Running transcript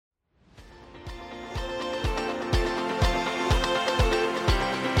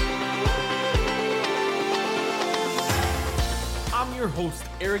your host,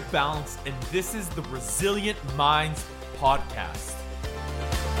 Eric Balance, and this is the Resilient Minds Podcast.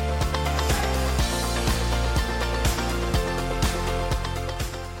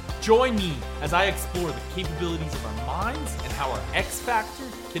 Join me as I explore the capabilities of our minds and how our X factor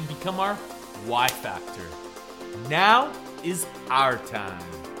can become our Y factor. Now is our time.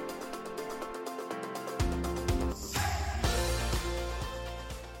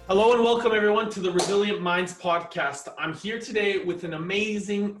 Hello and welcome everyone to the Resilient Minds Podcast. I'm here today with an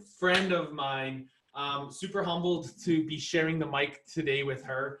amazing friend of mine. Super humbled to be sharing the mic today with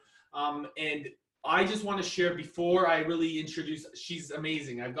her. And I just want to share before I really introduce, she's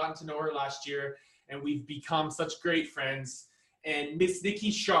amazing. I've gotten to know her last year and we've become such great friends. And Miss Nikki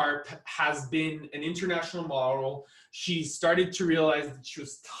Sharp has been an international model. She started to realize that she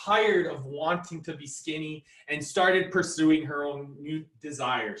was tired of wanting to be skinny and started pursuing her own new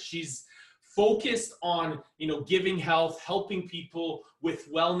desires. She's focused on, giving health, helping people with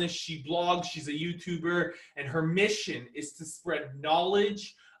wellness. She blogs, she's a YouTuber, and her mission is to spread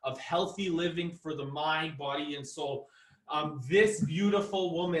knowledge of healthy living for the mind, body, and soul. This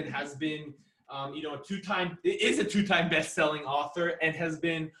beautiful woman has been a two-time best-selling author and has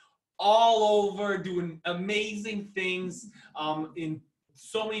been all over doing amazing things in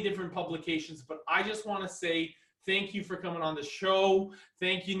so many different publications. But I just want to say thank you for coming on the show.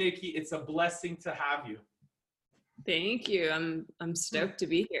 Thank you, Nikki. It's a blessing to have you. Thank you. I'm stoked to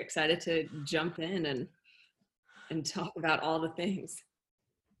be here. Excited to jump in and talk about all the things.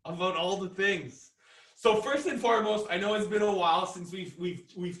 So first and foremost, I know it's been a while since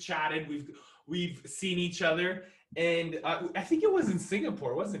we've chatted. We've seen each other, and I think it was in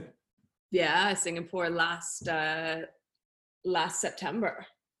Singapore, wasn't it? Yeah, Singapore last September.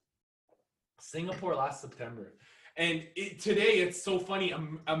 Singapore last September. And today it's so funny.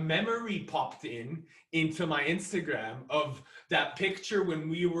 A memory popped into my Instagram of that picture when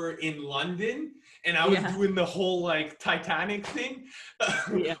we were in London, and I was doing the whole Titanic thing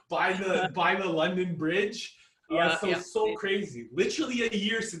by the London Bridge. So crazy. Literally a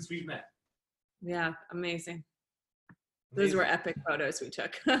year since we've met. Yeah, amazing. Those were epic photos we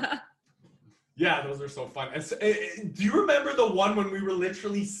took. Yeah, those are so fun. Do you remember the one when we were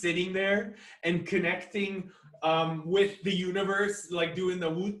literally sitting there and connecting with the universe, like doing the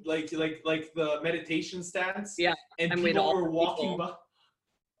like the meditation stance? Yeah, and people were walking by.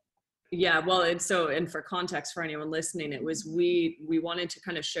 Yeah, well, and for context for anyone listening, it was we wanted to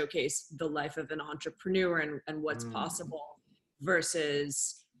kind of showcase the life of an entrepreneur and what's possible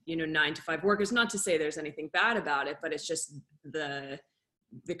versus 9-to-5 workers. Not to say there's anything bad about it, but it's just the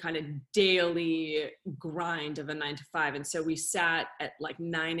kind of daily grind of a 9-to-5. And so we sat at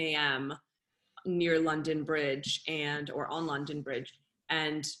 9 a.m. near London Bridge or on London Bridge.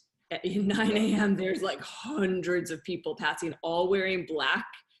 And at 9 a.m. there's hundreds of people passing, all wearing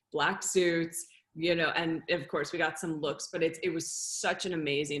black suits, and of course we got some looks, but it was such an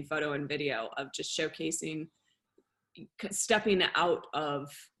amazing photo and video of just showcasing stepping out of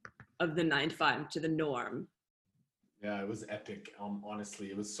the 9-to-5 to the norm. Yeah, it was epic. Honestly,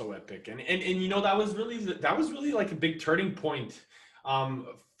 it was so epic, and that was really like a big turning point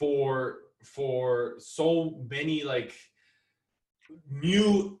for so many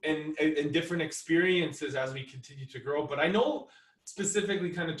new and different experiences as we continue to grow. But I know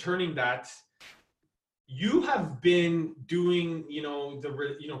specifically kind of turning that, you have been doing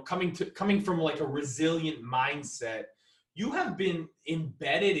coming from a resilient mindset. You have been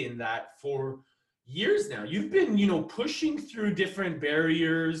embedded in that for years now. You've been, pushing through different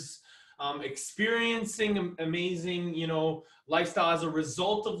barriers, experiencing amazing, lifestyle as a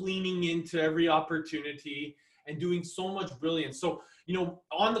result of leaning into every opportunity and doing so much brilliance. So,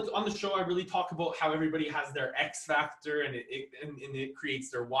 on the show, I really talk about how everybody has their X factor and it creates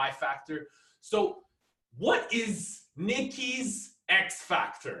their Y factor. So what is Nikki's X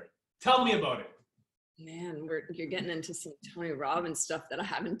factor? Tell me about it. Man, you're getting into some Tony Robbins stuff that I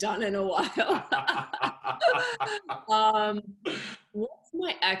haven't done in a while. What's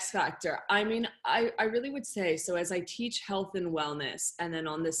my X factor? I mean, I really would say, so as I teach health and wellness, and then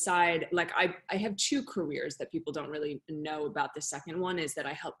on the side, I have two careers that people don't really know about. The second one is that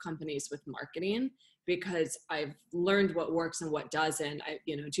I help companies with marketing, because I've learned what works and what doesn't. I,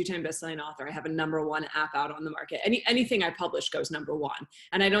 two-time best-selling author. I have a #1 app out on the market. Anything I publish goes #1.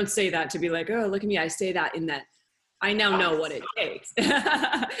 And I don't say that to be like, oh, look at me. I say that in that I now know what it takes.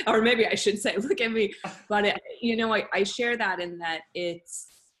 Or maybe I should say, look at me. But, I share that in that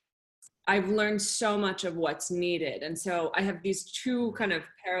I've learned so much of what's needed. And so I have these two kind of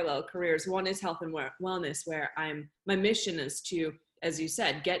parallel careers. One is health and wellness, where my mission is to, as you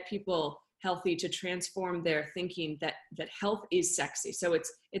said, get people healthy to transform their thinking that health is sexy. So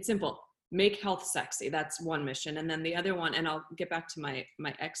it's simple. Make health sexy. That's one mission. And then the other one, and I'll get back to my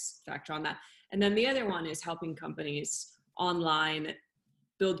X factor on that. And then the other one is helping companies online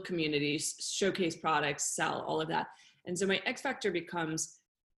build communities, showcase products, sell, all of that. And so my X factor becomes,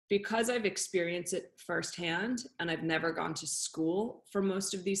 because I've experienced it firsthand and I've never gone to school for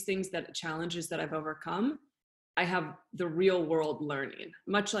most of these things, that challenges that I've overcome, I have the real world learning,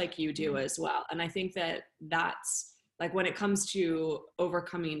 much like you do as well. And I think that that's like, when it comes to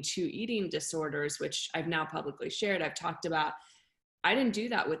overcoming 2 eating disorders, which I've now publicly shared, I've talked about, I didn't do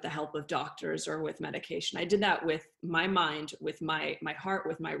that with the help of doctors or with medication. I did that with my mind, with my heart,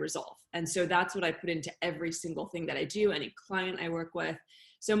 with my resolve. And so that's what I put into every single thing that I do, any client I work with.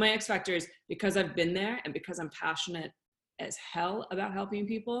 So my X factor is because I've been there and because I'm passionate as hell about helping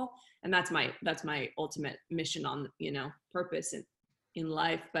people. And that's my ultimate mission on, purpose in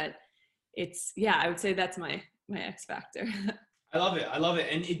life. But it's, I would say that's my X factor. I love it.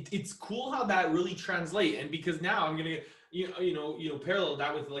 And it's cool how that really translates. And because now I'm going to, parallel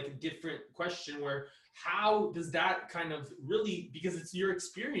that with like a different question where, how does that kind of really, because it's your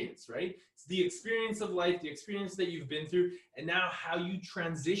experience, right? It's the experience of life, the experience that you've been through, and now how you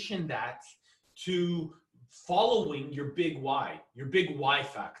transition that to following your big why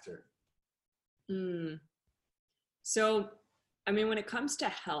factor. So, I mean, when it comes to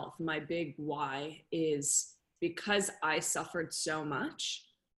health, my big why is because I suffered so much,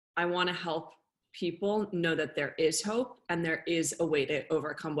 I want to help people know that there is hope and there is a way to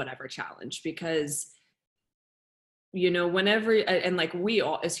overcome whatever challenge. Because, whenever, and like we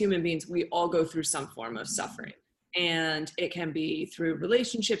all, as human beings, we all go through some form of suffering. And it can be through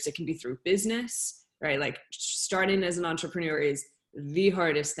relationships, it can be through business, right? Like starting as an entrepreneur is the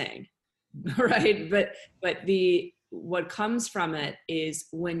hardest thing, right? But what comes from it is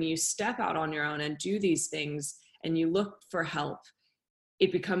when you step out on your own and do these things and you look for help,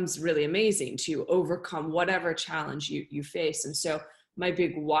 it becomes really amazing to overcome whatever challenge you face. And so my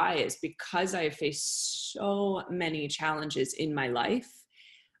big why is because I have faced so many challenges in my life,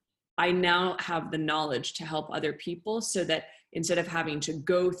 I now have the knowledge to help other people so that instead of having to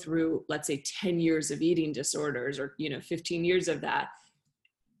go through, let's say, 10 years of eating disorders or, 15 years of that,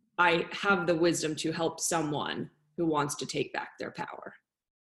 I have the wisdom to help someone who wants to take back their power.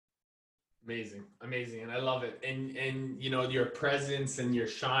 Amazing. And I love it. And your presence and your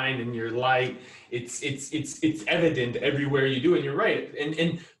shine and your light, it's evident everywhere you do. And you're right.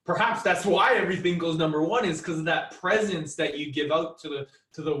 And perhaps that's why everything goes number one, is because of that presence that you give out to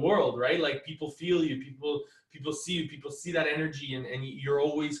the world, right? Like people feel you, people see you, people see that energy, and you're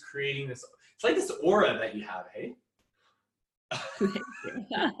always creating this. It's like this aura that you have, hey?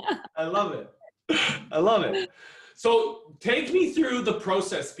 I love it. So take me through the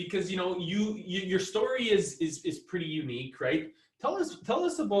process, because your story is pretty unique, right? Tell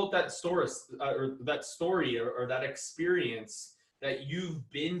us about that story or that experience that you've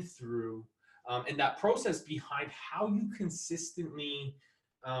been through, and that process behind how you consistently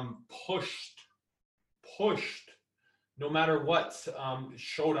pushed no matter what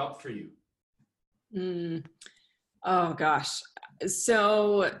showed up for you. Oh gosh.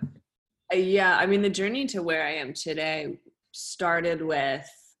 So I mean, the journey to where I am today started with,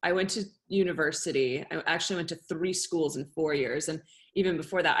 I went to university. I actually went to 3 schools in 4 years. And even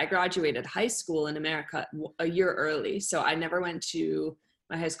before that, I graduated high school in America a year early. So I never went to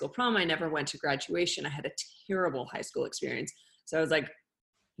my high school prom. I never went to graduation. I had a terrible high school experience. So I was like,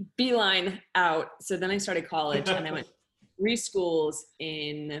 beeline out. So then I started college and I went to 3 schools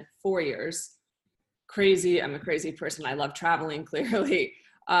in 4 years. Crazy. I'm a crazy person. I love traveling, clearly.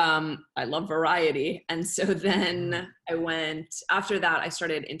 I love variety. And so then after that, I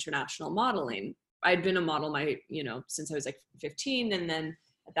started international modeling. I'd been a model since I was like 15. And then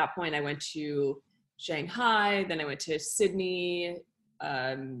at that point I went to Shanghai, then I went to Sydney,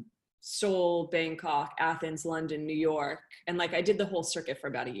 Seoul, Bangkok, Athens, London, New York. And like, I did the whole circuit for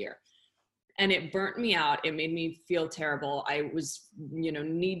about a year, and it burnt me out. It made me feel terrible. I was,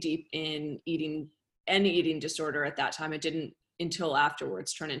 knee deep in any eating disorder at that time. It didn't until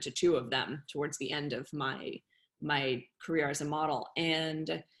afterwards turn into 2 of them towards the end of my career as a model.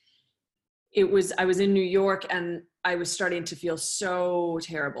 And I was in New York and I was starting to feel so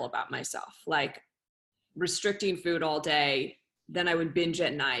terrible about myself, like restricting food all day. Then I would binge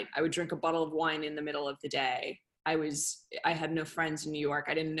at night. I would drink a bottle of wine in the middle of the day. I had no friends in New York.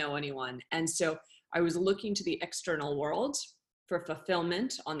 I didn't know anyone. And so I was looking to the external world for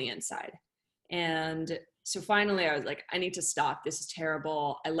fulfillment on the inside. And so finally I was like, I need to stop. This is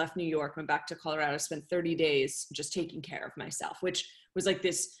terrible. I left New York, went back to Colorado, spent 30 days just taking care of myself, which was like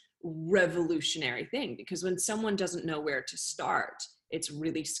this revolutionary thing, because when someone doesn't know where to start, it's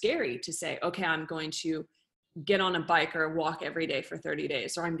really scary to say, okay, I'm going to get on a bike or walk every day for 30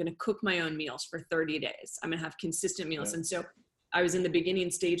 days, or I'm going to cook my own meals for 30 days. I'm going to have consistent meals. And so I was in the beginning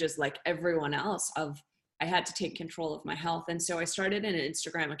stages, like everyone else, of I had to take control of my health. And so I started an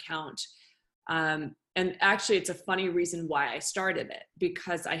Instagram account. And actually, it's a funny reason why I started it,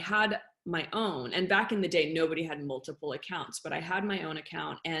 because I had my own, and back in the day, nobody had multiple accounts, but I had my own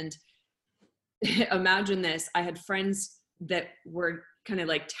account. And imagine this, I had friends that were kind of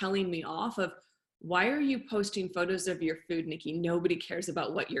like telling me off of, why are you posting photos of your food, Nikki? Nobody cares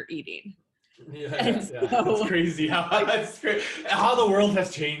about what you're eating. Yeah. It's crazy how the world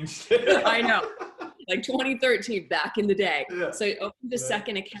has changed. I know. Like 2013, back in the day. Yeah. So I opened a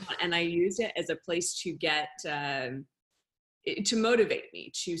second account, and I used it as a place to get, to motivate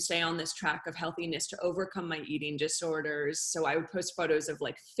me to stay on this track of healthiness, to overcome my eating disorders. So I would post photos of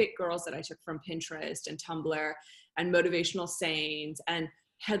like fit girls that I took from Pinterest and Tumblr, and motivational sayings, and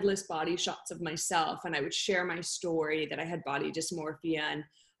headless body shots of myself. And I would share my story that I had body dysmorphia and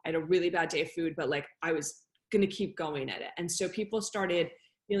I had a really bad day of food, but like I was going to keep going at it. And so people started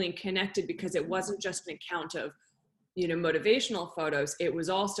feeling connected, because it wasn't just an account of, you know, motivational photos. It was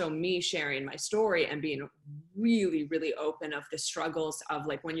also me sharing my story and being really, really open of the struggles of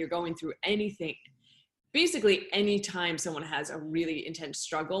like when you're going through anything. Basically, anytime someone has a really intense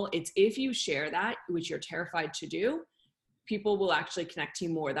struggle, it's if you share that, which you're terrified to do, people will actually connect to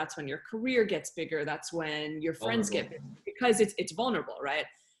you more. That's when your career gets bigger. That's when your friends get bigger, because it's vulnerable, right?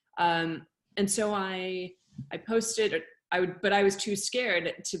 And so I posted, but I was too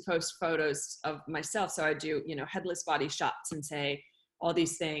scared to post photos of myself. So I do, you know, headless body shots and say all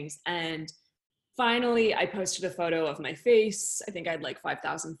these things. And finally I posted a photo of my face. I think I had like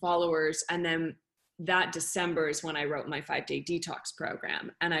 5,000 followers. And then that December is when I wrote my 5-day detox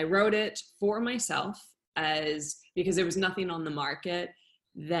program. And I wrote it for myself, because there was nothing on the market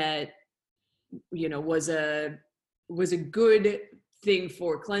that, you know, was a good thing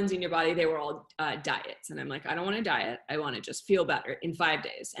for cleansing your body. They were all diets. And I'm like, I don't want to diet. I want to just feel better in 5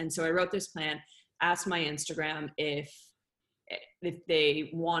 days. And so I wrote this plan, asked my Instagram if they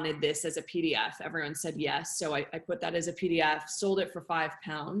wanted this as a PDF. Everyone said yes. So I put that as a PDF, sold it for £5.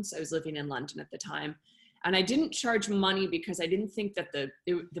 I was living in London at the time. And I didn't charge money because I didn't think that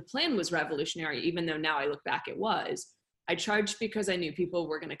the plan was revolutionary, even though now I look back, it was. I charged because I knew people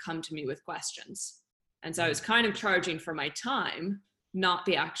were going to come to me with questions. And so I was kind of charging for my time, not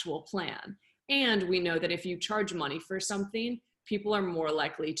the actual plan. And we know that if you charge money for something, people are more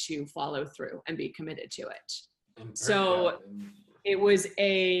likely to follow through and be committed to it. So it was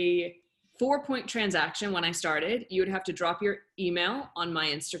a 4-point transaction when I started. You would have to drop your email on my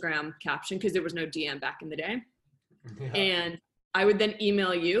Instagram caption, because there was no DM back in the day. Yeah. And I would then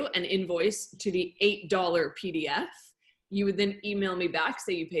email you an invoice to the $8 PDF. You would then email me back,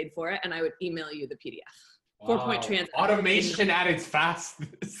 say you paid for it, and I would email you the PDF. Wow. 4-point transaction. Automation at its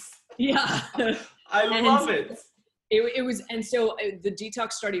fastest. Yeah. I love it. It was, and so the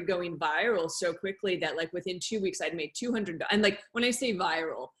detox started going viral so quickly that like within 2 weeks I'd made $200. And like when I say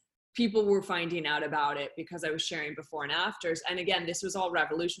viral, people were finding out about it because I was sharing before and afters. And again, this was all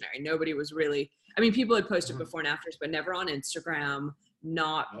revolutionary. Nobody was really, I mean, people had posted before and afters, but never on Instagram,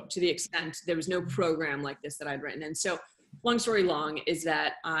 not to the extent, there was no program like this that I'd written. And so long story long is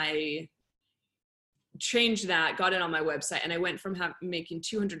that I changed that, got it on my website, and I went from making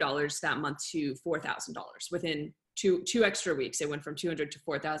 $200 that month to $4,000 within two extra weeks. It went from 200 to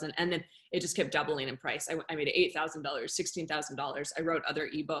 4,000, and then it just kept doubling in price. I made $8,000, $16,000. I wrote other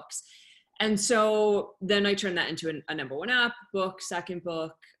ebooks, and so then I turned that into a #1 app, book, second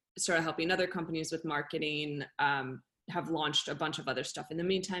book. Started helping other companies with marketing. Have launched a bunch of other stuff in the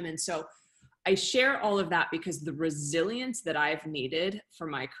meantime, and so I share all of that because the resilience that I've needed for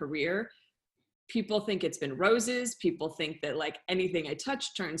my career. People think it's been roses. People think that like anything I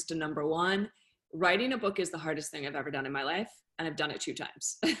touch turns to #1. Writing a book is the hardest thing I've ever done in my life, and I've done it 2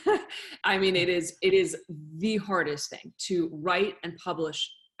 times. I mean, it is the hardest thing to write and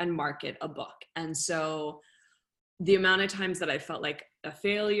publish and market a book. And so the amount of times that I felt like a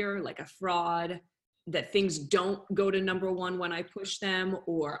failure, like a fraud, that things don't go to #1 when I push them,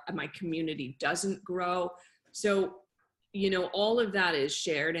 or my community doesn't grow. So, you know, all of that is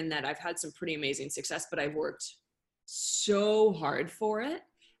shared in that I've had some pretty amazing success, but I've worked so hard for it.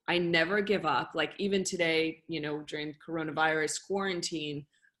 I never give up. Like even today, you know, during coronavirus quarantine,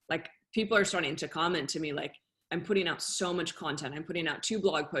 like people are starting to comment to me, like I'm putting out so much content. I'm putting out 2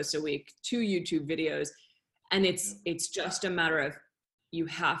 blog posts a week, 2 YouTube videos. And it's just a matter of, you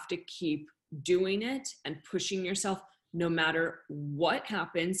have to keep doing it and pushing yourself no matter what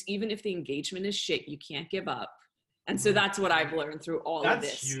happens, even if the engagement is shit, you can't give up. And so that's what I've learned through all of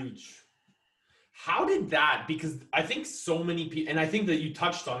this. That's huge. How did that, because I think so many people, and I think that you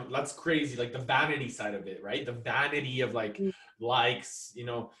touched on, that's crazy, like the vanity side of it, right? The vanity of like likes, you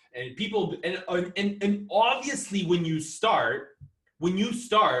know, and people, and obviously when you start,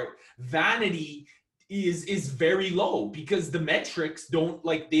 vanity is very low because the metrics don't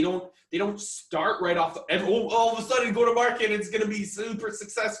like, they don't start right off and all of a sudden go to market and it's going to be super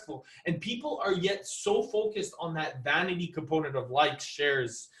successful. And people are yet so focused on that vanity component of likes,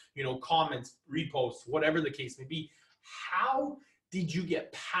 shares, you know, comments, reposts, whatever the case may be. How did you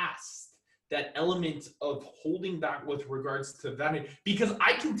get past that element of holding back with regards to vanity? Because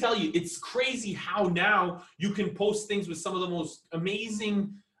I can tell you, it's crazy how now you can post things with some of the most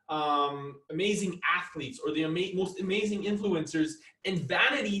amazing athletes or the most amazing influencers, and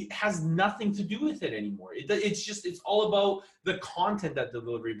vanity has nothing to do with it anymore. It's all about the content, that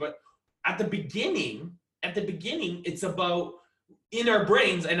delivery. But at the beginning, it's about, in our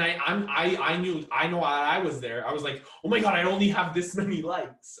brains, and I know I was there. I was like, oh my God, I only have this many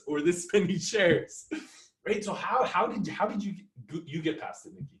likes or this many shares, right? So how did you get past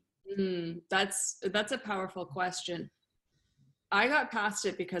it, Nikki? That's a powerful question. I got past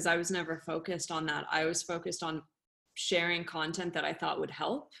it because I was never focused on that. I was focused on sharing content that I thought would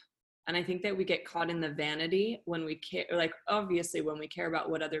help. And I think that we get caught in the vanity when we care, like obviously when we care about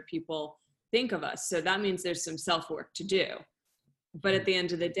what other people think of us. So that means there's some self-work to do. But at the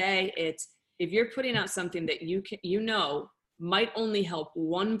end of the day, it's, if you're putting out something that you know might only help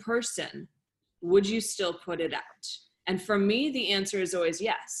one person, would you still put it out? And for me, the answer is always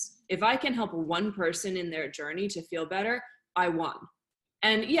yes. If I can help one person in their journey to feel better, I won.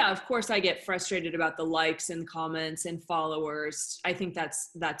 And yeah, of course I get frustrated about the likes and comments and followers. I think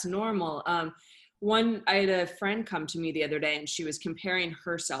that's normal. I had a friend come to me the other day and she was comparing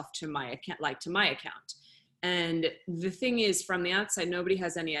herself to my account. And the thing is, from the outside, nobody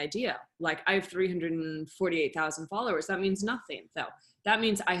has any idea. Like, I have 348,000 followers. That means nothing, though. That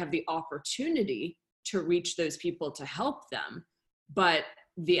means I have the opportunity to reach those people to help them. But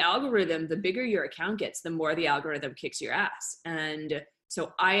the algorithm, the bigger your account gets, the more the algorithm kicks your ass. And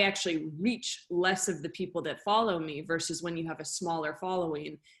so I actually reach less of the people that follow me, versus when you have a smaller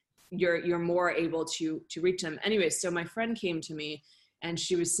following, you're more able to reach them. Anyway, so my friend came to me and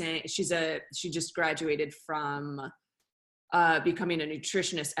she was saying, she just graduated from becoming a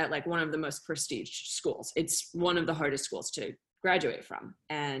nutritionist at like one of the most prestigious schools. It's one of the hardest schools to graduate from.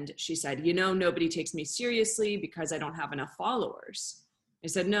 And she said, you know, nobody takes me seriously because I don't have enough followers. I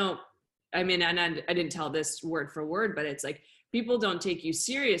said, no, I mean, and I didn't tell this word for word, but it's like, people don't take you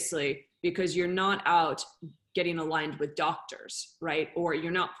seriously because you're not out getting aligned with doctors, right? Or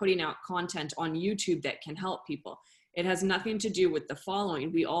you're not putting out content on YouTube that can help people. It has nothing to do with the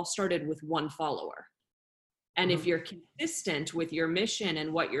following. We all started with one follower. And if you're consistent with your mission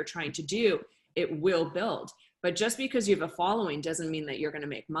and what you're trying to do, it will build. But just because you have a following doesn't mean that you're going to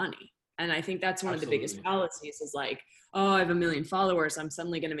make money. And I think that's one of the biggest fallacies is like, oh, I have 1 million followers, I'm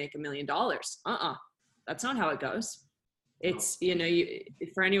suddenly going to make $1 million. That's not how it goes. It's, you know,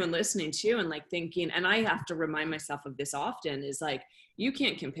 for anyone listening to you and like thinking, and I have to remind myself of this often, is like, you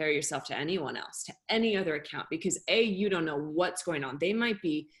can't compare yourself to anyone else, to any other account, because you don't know what's going on. They might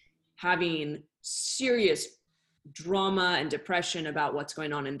be having serious drama and depression about what's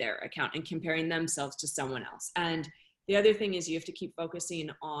going on in their account and comparing themselves to someone else. And the other thing is, you have to keep focusing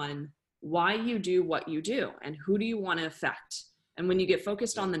on why you do what you do and who do you want to affect. And when you get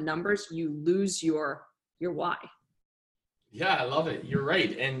focused on the numbers, you lose your why. Yeah, I love it. You're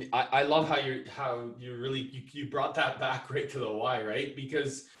right. And I love how you really brought that back right to the why, right?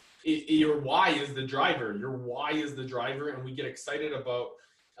 Because your why is the driver. Your why is the driver. And we get excited about,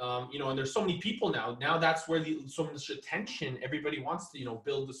 you know, and there's so many people now that's where so much attention, everybody wants to, you know,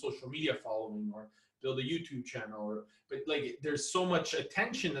 build the social media following or build a YouTube channel, but like there's so much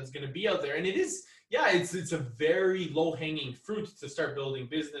attention that's going to be out there. And it is, yeah, it's a very low hanging fruit to start building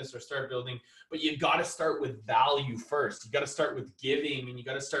business or start building, but you got to start with value first. You got to start with giving, and you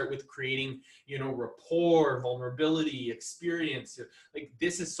got to start with creating, you know, rapport, vulnerability, experience. Like,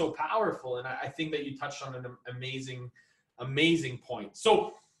 this is so powerful. And I think that you touched on an amazing point.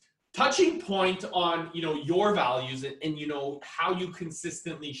 So, touching point on, you know, your values and you know, how you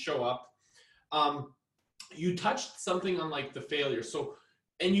consistently show up. You touched something on like the failure. So,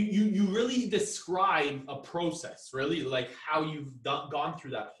 and you really describe a process, really, like how you've gone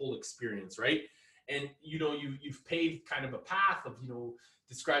through that whole experience, right? And, you know, you've paved kind of a path of, you know,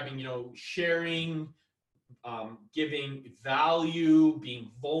 describing, you know, sharing, giving value, being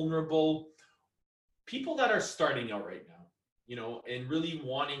vulnerable. people that are starting out right now, you know, and really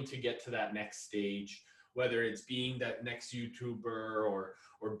wanting to get to that next stage, whether it's being that next YouTuber or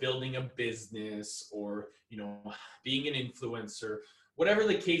building a business or, you know, being an influencer, whatever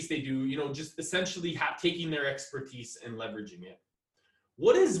the case they do, you know, just essentially taking their expertise and leveraging it.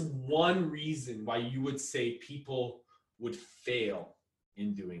 What is one reason why you would say people would fail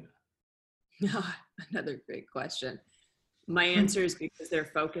in doing that? Another great question. My answer is because they're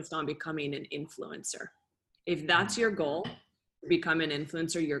focused on becoming an influencer. If that's your goal, to become an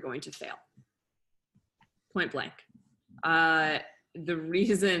influencer, you're going to fail. Point blank. The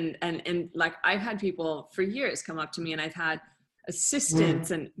reason, and like I've had people for years come up to me, and I've had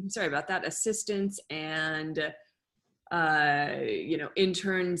assistants and assistants and you know,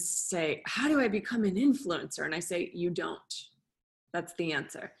 interns say, how do I become an influencer? And I say, you don't. That's the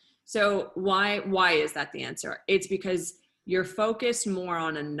answer. So why is that the answer? It's because you're focused more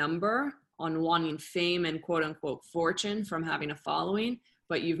on a number, on wanting fame and quote unquote fortune from having a following,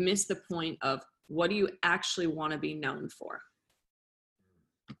 but you've missed the point of what do you actually want to be known for?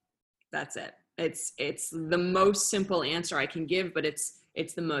 That's it. It's the most simple answer I can give, but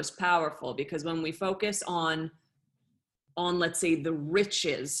it's the most powerful, because when we focus on let's say the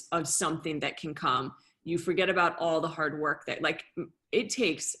riches of something that can come, you forget about all the hard work that, like, it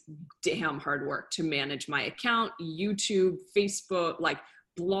takes damn hard work to manage my account, YouTube, Facebook, like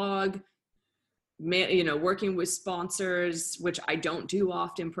blog, you know, working with sponsors, which I don't do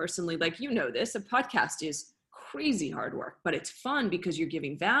often personally. Like, you know, this, a podcast is crazy hard work, but it's fun because you're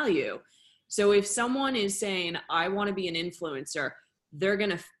giving value. So if someone is saying, I want to be an influencer, they're going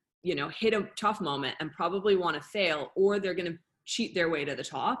to, you know, hit a tough moment and probably want to fail, or they're going to cheat their way to the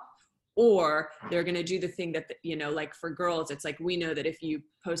top, or they're going to do the thing that, you know, like for girls, it's like, we know that if you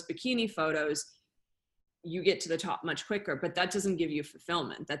post bikini photos, you get to the top much quicker, but that doesn't give you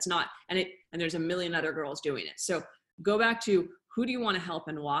fulfillment. That's not, and there's a million other girls doing it. So go back to, who do you want to help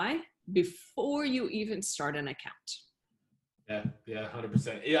and why before you even start an account? Yeah,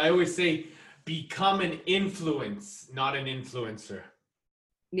 100%. Yeah, I always say, become an influence, not an influencer.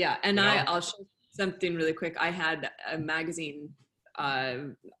 Yeah, and you know? I'll show something really quick. I had a magazine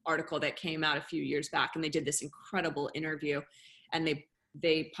article that came out a few years back, and they did this incredible interview, and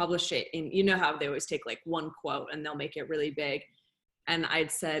they publish it in, you know how they always take like one quote and they'll make it really big. And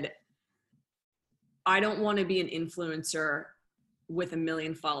I'd said, I don't want to be an influencer with 1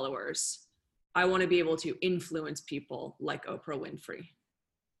 million followers. I want to be able to influence people like Oprah Winfrey.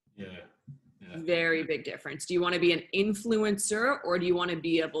 Yeah. Very big difference. Do you want to be an influencer, or do you want to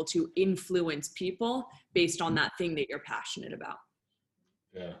be able to influence people based on that thing that you're passionate about?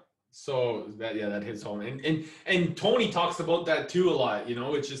 Yeah. So that hits home. And Tony talks about that too a lot, you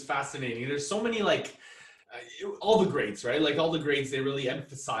know, which is fascinating. There's so many, like, all the greats, right? Like all the greats, they really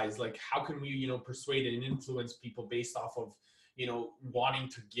emphasize, like, how can we, you know, persuade and influence people based off of, you know, wanting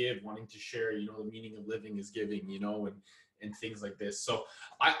to give, wanting to share, you know, the meaning of living is giving, you know, and things like this. So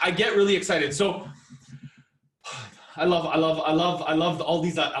I get really excited. So I love all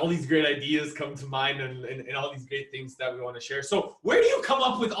these great ideas come to mind, and all these great things that we want to share. So where do you come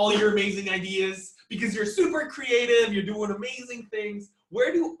up with all your amazing ideas? Because you're super creative, you're doing amazing things.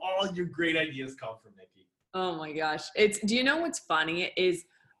 Where do all your great ideas come from, Nikki? Oh my gosh. Do you know what's funny is,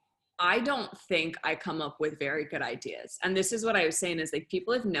 I don't think I come up with very good ideas. And this is what I was saying, is like,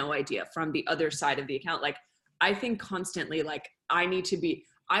 people have no idea from the other side of the account. Like, I think constantly, like, I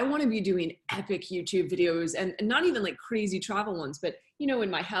want to be doing epic YouTube videos, and not even like crazy travel ones, but, you know, in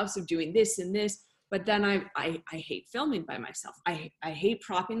my house of doing this and this. But then I hate filming by myself. I hate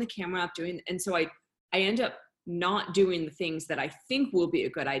propping the camera up and so I end up not doing the things that I think will be a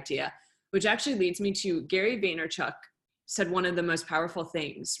good idea, which actually leads me to Gary Vaynerchuk said one of the most powerful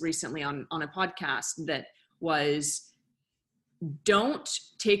things recently on a podcast, that was, don't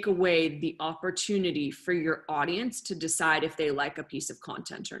take away the opportunity for your audience to decide if they like a piece of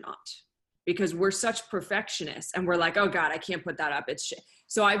content or not. Because we're such perfectionists, and we're like, oh God, I can't put that up. It's shit.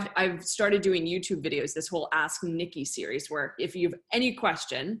 So I've started doing YouTube videos, this whole Ask Nikki series, where if you have any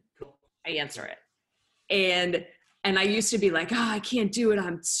question, I answer it. And I used to be like, I can't do it,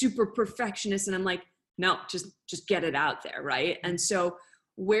 I'm super perfectionist. And I'm like, no, just get it out there, right? And so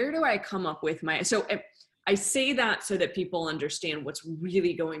where do I come up with so I say that so that people understand what's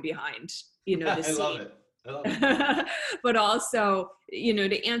really going behind, you know, the scene. I love it. But also, you know,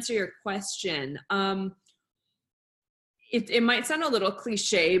 to answer your question, it might sound a little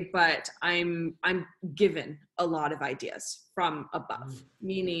cliche, but I'm given a lot of ideas from above,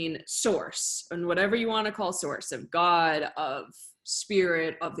 meaning source, and whatever you want to call source, of God, of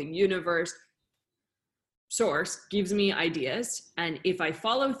spirit, of the universe. source gives me ideas, and if I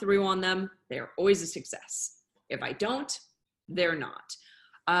follow through on them, they're always a success. If I don't, they're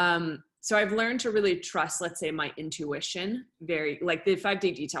not. So I've learned to really trust, let's say, my intuition. Very, like, the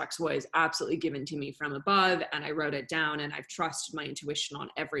 5-day detox was absolutely given to me from above, and I wrote it down, and I've trusted my intuition on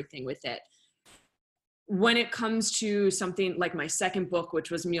everything with it. When it comes to something like my second book, which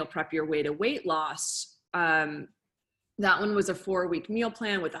was Meal Prep Your Way to Weight Loss, that one was a 4-week meal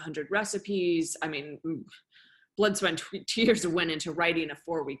plan with 100 recipes. I mean, blood, sweat, and tears went into writing a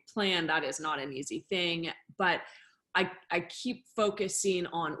 4-week plan. That is not an easy thing, but I keep focusing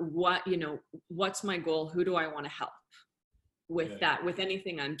on what, what's my goal? Who do I want to help with that, with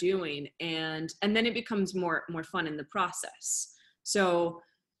anything I'm doing? And then it becomes more fun in the process. So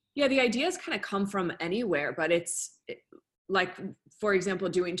yeah, the ideas kind of come from anywhere, but like, for example,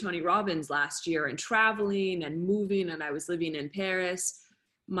 doing Tony Robbins last year and traveling and moving, and I was living in Paris.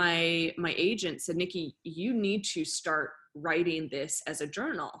 My agent said, Nikki, you need to start writing this as a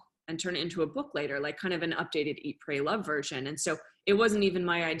journal and turn it into a book later, like kind of an updated Eat, Pray, Love version. And so it wasn't even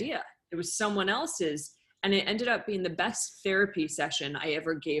my idea. It was someone else's. And it ended up being the best therapy session I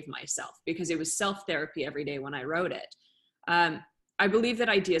ever gave myself, because it was self-therapy every day when I wrote it. I believe that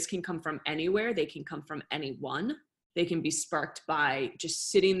ideas can come from anywhere. They can come from anyone. They can be sparked by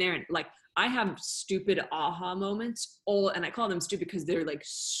just sitting there. And like, I have stupid aha moments, and I call them stupid because they're like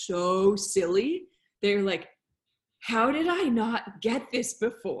so silly. They're like, how did I not get this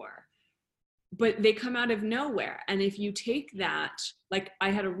before? But they come out of nowhere. And if you take that, like, I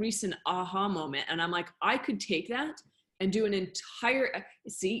had a recent aha moment, and I'm like, I could take that and do an entire,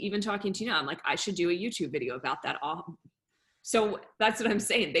 even talking to you now, I'm like, I should do a YouTube video about that aha. So that's what I'm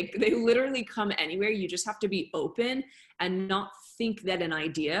saying. They literally come anywhere. You just have to be open and not think that an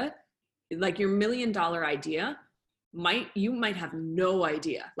idea, like your $1 million idea, you might have no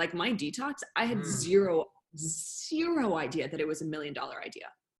idea. Like my detox, I had zero idea that it was $1 million idea.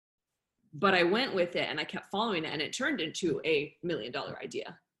 But I went with it and I kept following it, and it turned into a $1 million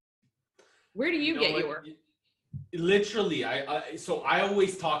idea. Where do you get your? Literally, so I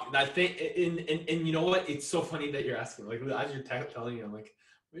always talk that thing, and you know what? It's so funny that you're asking. Like, as you're telling me, I'm like,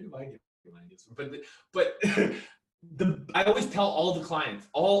 where do I get my ideas from? But I always tell all the clients,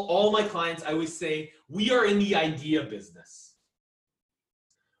 all my clients, I always say, we are in the idea business.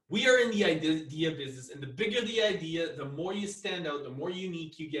 We are in the idea business, and the bigger the idea, the more you stand out, the more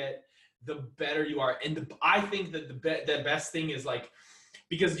unique you get, the better you are. And I think that the best thing is, like,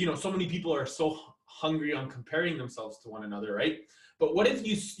 because so many people are so hungry on comparing themselves to one another, right? But what if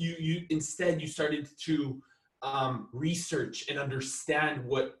you instead started to research and understand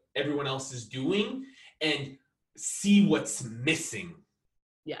what everyone else is doing and see what's missing?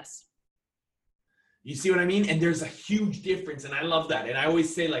 Yes. You see what I mean? And there's a huge difference, and I love that. And I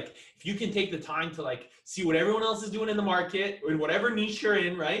always say, like, if you can take the time to, like, see what everyone else is doing in the market, or in whatever niche you're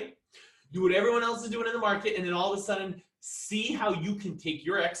in, right? Do what everyone else is doing in the market, and then all of a sudden see how you can take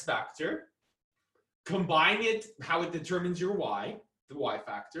your X factor, combine it, how it determines your Y, the Y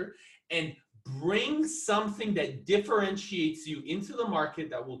factor, and bring something that differentiates you into the market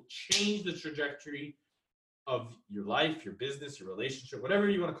that will change the trajectory of your life, your business, your relationship, whatever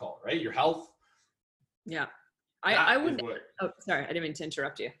you want to call it, right? Your health. Yeah. I would, sorry, I didn't mean to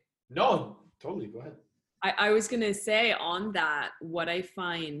interrupt you. No, totally, go ahead. I was going to say on that, what I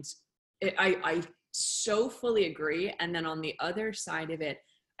find, I so fully agree. And then on the other side of it,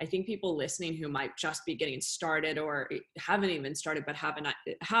 I think people listening who might just be getting started or haven't even started, but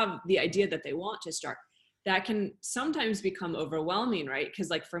have the idea that they want to start, that can sometimes become overwhelming, right? Because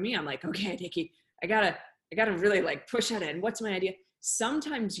like for me, I'm like, okay, Nikki, I gotta really like push at it. And what's my idea?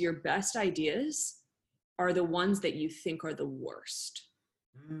 Sometimes your best ideas are the ones that you think are the worst.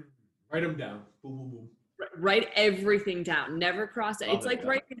 Write them down. Boom, boom, boom. Write everything down. Never cross it. It's like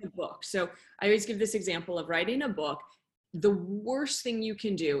writing a book. So I always give this example of writing a book. The worst thing you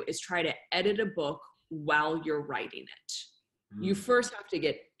can do is try to edit a book while you're writing it. You first have to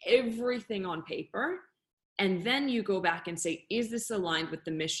get everything on paper, and then you go back and say, is this aligned with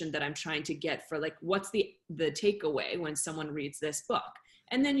the mission that I'm trying to get for, like, what's the takeaway when someone reads this book?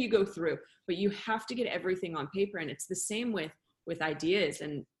 And then you go through, but you have to get everything on paper. And it's the same with ideas.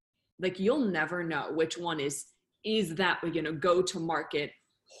 And like, you'll never know which one is that, go to market,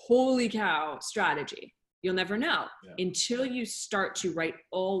 holy cow strategy. You'll never know until you start to write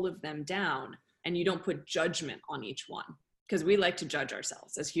all of them down and you don't put judgment on each one. Because we like to judge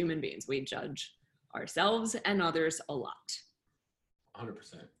ourselves as human beings. We judge ourselves and others a lot. 100%.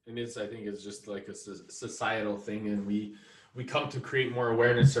 And I think it's just like a societal thing, and we come to create more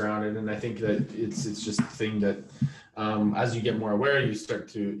awareness around it. And I think that it's just a thing that as you get more aware, you start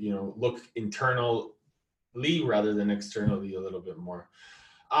to, look internal rather than externally a little bit more.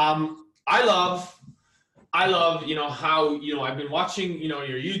 I love, how, I've been watching,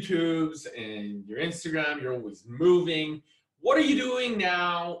 your YouTubes and your Instagram. You're always moving. What are you doing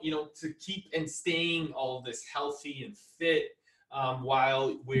now, to keep and staying all of this healthy and fit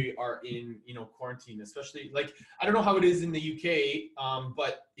while we are in, quarantine, especially like, I don't know how it is in the UK,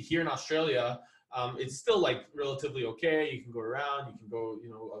 but here in Australia, it's still like relatively okay. You can go around, you can go,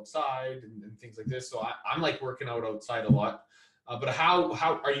 outside and things like this. So I'm like working out outside a lot. But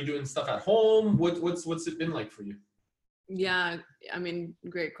how are you doing stuff at home? What's it been like for you? Yeah, I mean,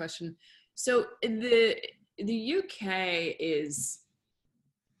 great question. So the UK is,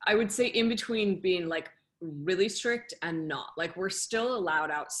 I would say, in between being like really strict and not. Like, we're still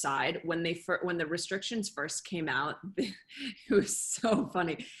allowed outside. When the restrictions first came out, it was so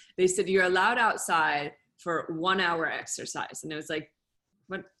funny. They said you're allowed outside for 1 hour exercise, and it was like,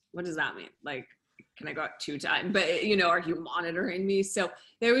 what does that mean? Like, can I go out 2 times? But are you monitoring me? So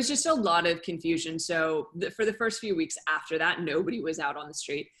there was just a lot of confusion. So for the first few weeks after that, nobody was out on the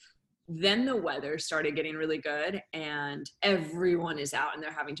street. Then the weather started getting really good and everyone is out and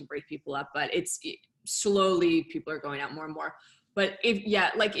they're having to break people up, but slowly people are going out more and more. But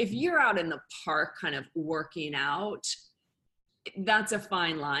if you're out in the park kind of working out, that's a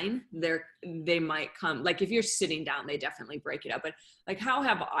fine line. They might come, like if you're sitting down, they definitely break it up. But like, how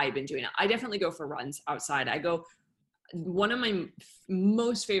have I been doing it? I definitely go for runs outside. One of my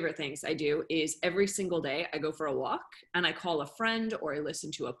most favorite things I do is every single day I go for a walk and I call a friend or I listen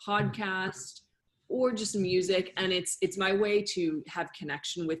to a podcast or just music. And it's my way to have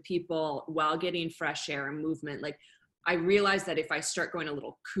connection with people while getting fresh air and movement. Like, I realize that if I start going a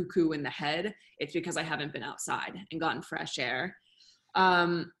little cuckoo in the head, it's because I haven't been outside and gotten fresh air.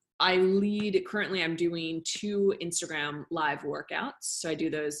 Currently I'm doing 2 Instagram live workouts. So I do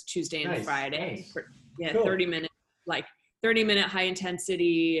those Tuesday and Friday. Nice. Cool. 30 minute high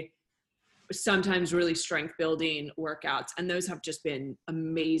intensity, sometimes really strength building workouts. And those have just been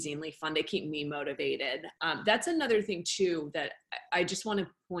amazingly fun. They keep me motivated. That's another thing too, that I just want to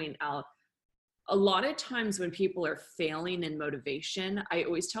point out. A lot of times when people are failing in motivation, I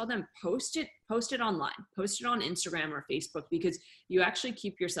always tell them, post it online, post it on Instagram or Facebook, because you actually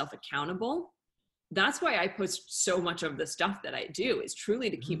keep yourself accountable. That's why I post so much of the stuff that I do, is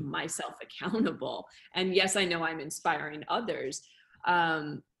truly to keep myself accountable. And yes, I know I'm inspiring others.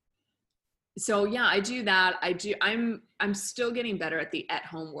 So yeah, I do that. I'm still getting better at the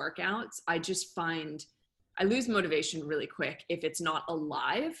at-home workouts. I just find I lose motivation really quick if it's not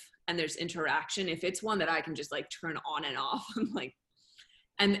alive and there's interaction. If it's one that I can just like turn on and off, I'm like,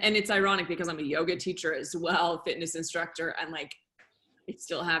 and it's ironic because I'm a yoga teacher as well, fitness instructor, and like, I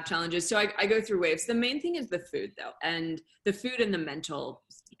still have challenges. So I go through waves. The main thing is the food though, and the food and the mental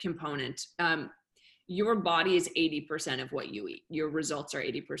component. Your body is 80% of what you eat. Your results are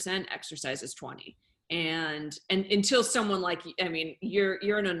 80%, exercise is 20. And until someone like, I mean,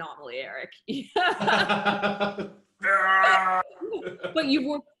 you're an anomaly, Eric. But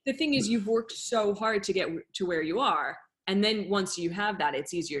the thing is, you've worked so hard to get to where you are. And then once you have that,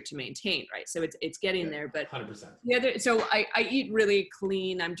 it's easier to maintain, right? So it's getting there, but 100%. So I eat really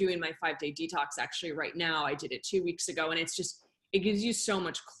clean. I'm doing my 5-day detox actually right now. I did it 2 weeks ago, and it gives you so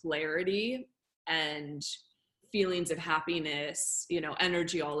much clarity and feelings of happiness,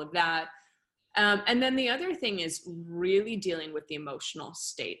 energy, all of that. And then the other thing is really dealing with the emotional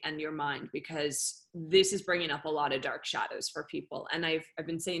state and your mind, because this is bringing up a lot of dark shadows for people. And I've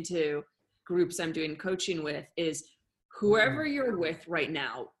been saying to groups I'm doing coaching with is, whoever you're with right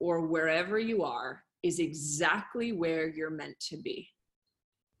now or wherever you are is exactly where you're meant to be,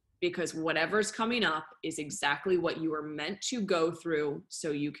 because whatever's coming up is exactly what you were meant to go through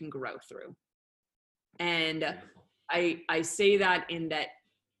so you can grow through. And I say that in that,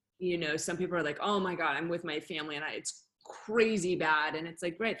 some people are like, oh my God, I'm with my family and it's crazy bad. And it's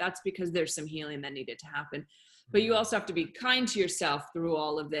like, great, that's because there's some healing that needed to happen. But you also have to be kind to yourself through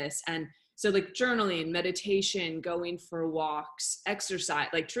all of this. And so like journaling, meditation, going for walks, exercise,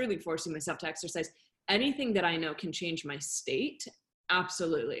 like truly forcing myself to exercise, anything that I know can change my state.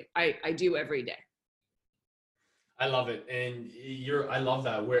 Absolutely. I do every day. I love it. And I love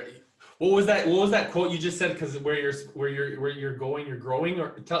that. What was that quote you just said? Because where you're going, you're growing.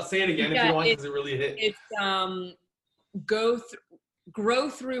 Or say it again if you don't want, because it really hit. It's grow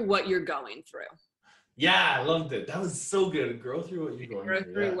through what you're going through. Yeah, I loved it. That was so good. Grow through what you're going through.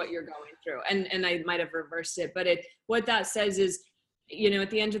 Grow through what you're going through. And I might have reversed it, but what that says is, at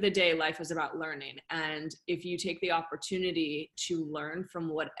the end of the day, life is about learning. And if you take the opportunity to learn from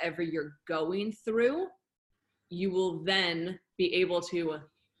whatever you're going through, you will then be able to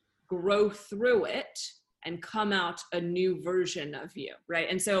grow through it and come out a new version of you, right?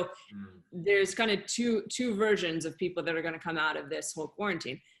 And so there's kind of two versions of people that are going to come out of this whole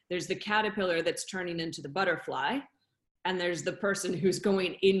quarantine. There's the caterpillar that's turning into the butterfly, and there's the person who's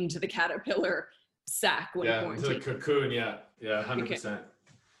going into the caterpillar sack when quarantine. The cocoon. Yeah, 100%.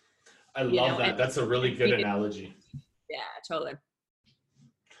 I love You know, that. That's a really good analogy. Yeah, totally.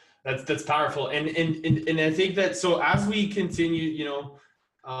 That's powerful. And I think that, so as we continue, you know,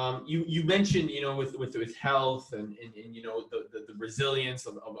 you mentioned, you know, with health and you know, the resilience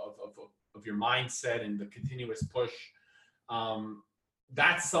of your mindset and the continuous push.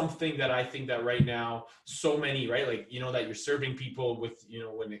 That's something that I think that right now, so many, right? Like, you know, that you're serving people with, you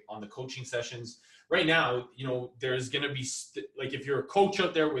know, on the coaching sessions right now, you know, there's going to be like, if you're a coach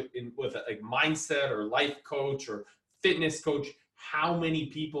out there with like mindset or life coach or fitness coach, how many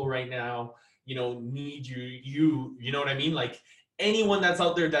people right now, you know, need you know what I mean? Like, anyone that's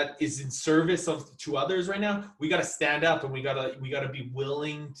out there that is in service to others right now, we got to stand up, and we got to be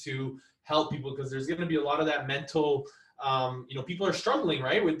willing to help people, because there's going to be a lot of that mental, you know, people are struggling,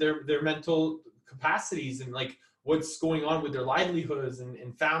 right, with their mental capacities, and like what's going on with their livelihoods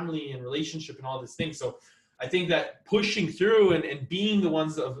and family and relationship and all these things. So I think that pushing through and being the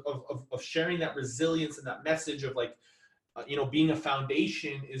ones of sharing that resilience and that message of like, you know, being a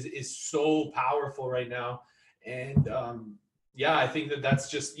foundation is so powerful right now. And yeah, I think that's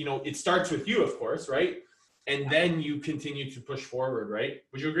just, you know, it starts with you, of course, right? And then you continue to push forward, right?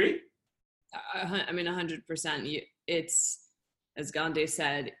 Would you agree? I mean, 100%. It's, as Gandhi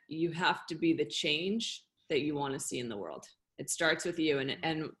said, you have to be the change that you want to see in the world. It starts with you.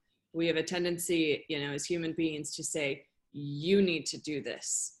 And we have a tendency, you know, as human beings to say, you need to do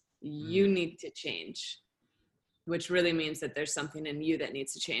this. You need to change, which really means that there's something in you that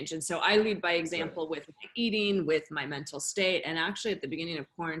needs to change. And so I lead by example with my eating, with my mental state. And actually at the beginning of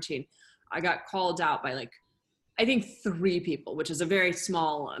quarantine, I got called out by like, I think 3 people, which is a very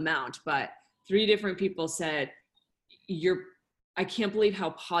small amount, but 3 different people said, I can't believe how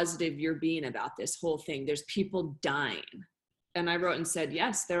positive you're being about this whole thing. There's people dying. And I wrote and said,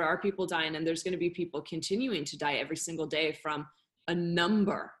 yes, there are people dying, and there's going to be people continuing to die every single day from a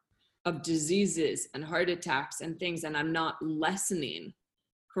number of diseases and heart attacks and things. And I'm not lessening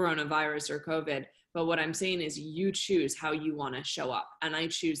coronavirus or COVID, but what I'm saying is you choose how you want to show up. And I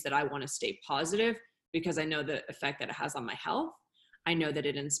choose that I want to stay positive because I know the effect that it has on my health. I know that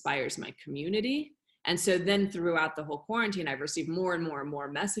it inspires my community. And so then throughout the whole quarantine, I've received more and more and more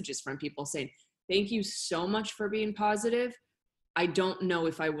messages from people saying, thank you so much for being positive. I don't know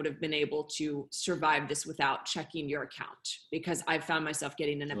if I would have been able to survive this without checking your account, because I found myself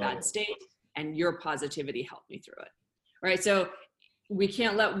getting in a bad state and your positivity helped me through it. All right. So we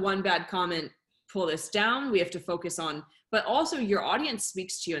can't let one bad comment pull this down. We have to focus on, but also your audience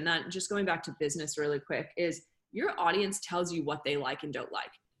speaks to you. And that, just going back to business really quick, is your audience tells you what they like and don't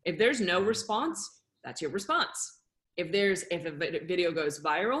like. If there's no response, that's your response. If a video goes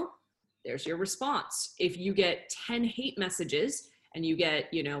viral, there's your response. If you get 10 hate messages and you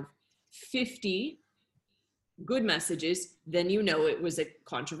get, 50 good messages, then you know it was a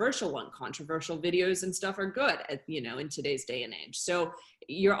controversial one. Controversial videos and stuff are good in today's day and age. So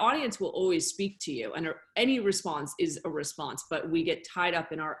your audience will always speak to you, and any response is a response, but we get tied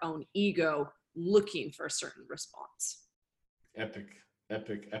up in our own ego looking for a certain response. Epic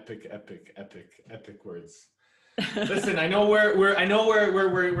words. Listen, I know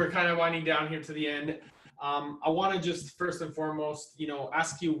we're kind of winding down here to the end. I want to just first and foremost,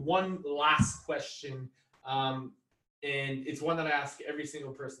 ask you one last question. And it's one that I ask every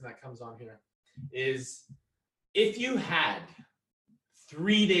single person that comes on here, is if you had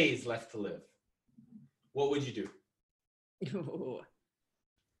 3 days left to live, what would you do?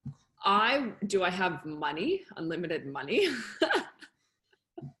 Do I have money? Unlimited money?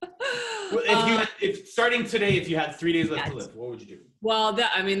 Well, if starting today, if you had 3 days left to live, what would you do? Well,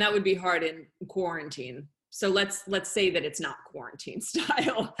 that would be hard in quarantine. So let's say that it's not quarantine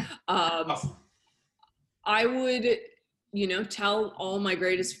style. Awesome. I would, tell all my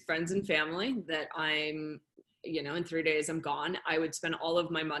greatest friends and family that I'm, in 3 days I'm gone. I would spend all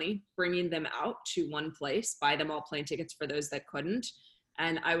of my money bringing them out to one place, buy them all plane tickets for those that couldn't.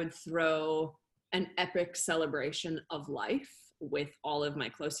 And I would throw an epic celebration of life with all of my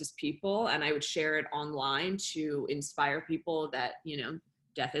closest people. And I would share it online to inspire people that,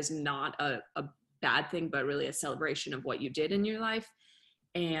 death is not a bad thing, but really a celebration of what you did in your life.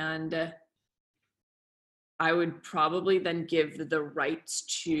 And I would probably then give the rights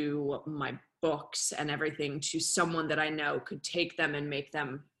to my books and everything to someone that I know could take them and make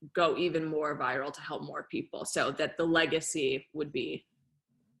them go even more viral to help more people, so that the legacy would be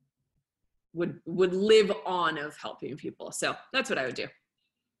would live on of helping people. So that's what I would do.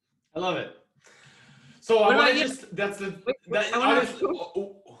 I love it. So I want to just, that's the, that, honestly,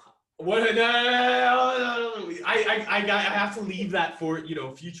 what, I have to leave that for, you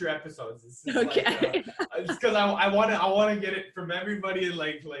know, future episodes. Okay. Like, it's because I want to get it from everybody.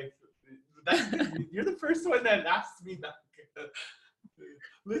 Like that's, you're the first one that asked me that.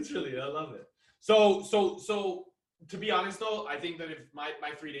 Literally, I love it. So to be honest though, I think that if my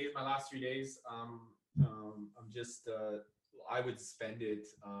last 3 days, I'm just, I would spend it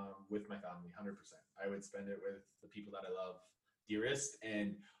with my family, 100%. I would spend it with the people that I love dearest.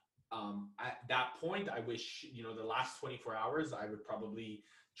 And at that point, I wish, you know, the last 24 hours, I would probably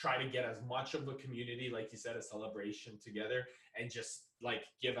try to get as much of a community, like you said, a celebration together, and just like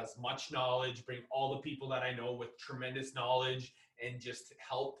give as much knowledge, bring all the people that I know with tremendous knowledge, and just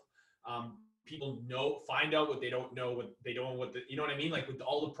help people find out what they don't know, you know what I mean? Like with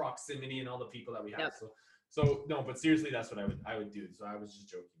all the proximity and all the people that we have. Yep. So no, but seriously, that's what I would do. So I was just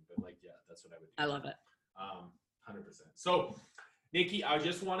joking, but like, yeah, that's what I would do. I love it. 100%. So Nikki, I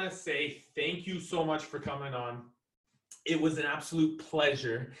just want to say thank you so much for coming on. It was an absolute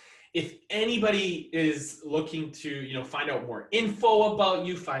pleasure. If anybody is looking to, you know, find out more info about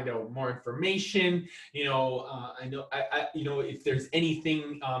you, find out more information, you know, I you know, if there's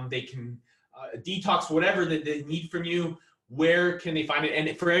anything they can detox, whatever that they need from you, where can they find it?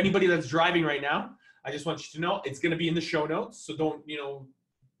 And for anybody that's driving right now, I just want you to know it's going to be in the show notes. So don't, you know,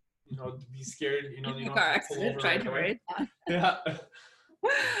 be scared. You know, you don't have to pull over right away. Yeah.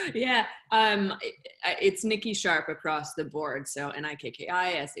 Yeah. It's Nikki Sharp across the board. So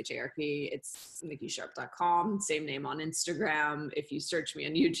NIKKISHARP. It's nikkisharp.com. Same name on Instagram. If you search me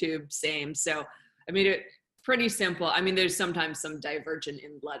on YouTube, same. So I made it pretty simple. I mean, there's sometimes some divergent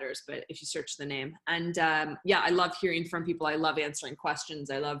in letters, but if you search the name, and yeah, I love hearing from people. I love answering questions.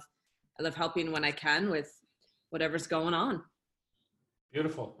 I love helping when I can with whatever's going on.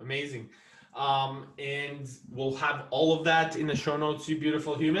 Beautiful. Amazing. And we'll have all of that in the show notes, you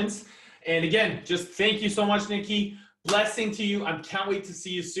beautiful humans. And again, just thank you so much, Nikki. Blessing to you. I can't wait to see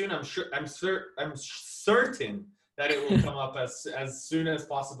you soon. I'm certain that it will come up as soon as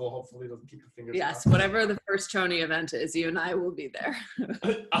possible. Hopefully, it'll keep your fingers crossed. Yes, whatever the first Tony event is, you and I will be there.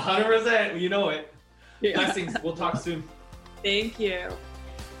 100%. You know it. Yeah. Blessings. We'll talk soon. Thank you.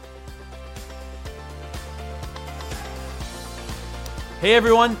 Hey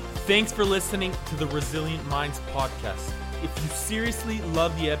everyone, thanks for listening to the Resilient Minds podcast. If you seriously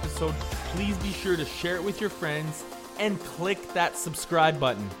love the episode, please be sure to share it with your friends and click that subscribe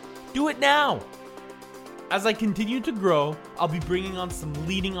button. Do it now! As I continue to grow, I'll be bringing on some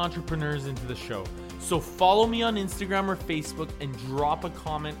leading entrepreneurs into the show. So follow me on Instagram or Facebook and drop a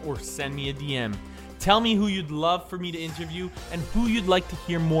comment or send me a DM. Tell me who you'd love for me to interview and who you'd like to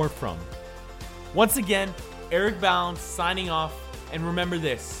hear more from. Once again, Eric Balance signing off. And remember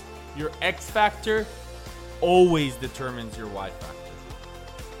this, your X factor always determines your Y factor.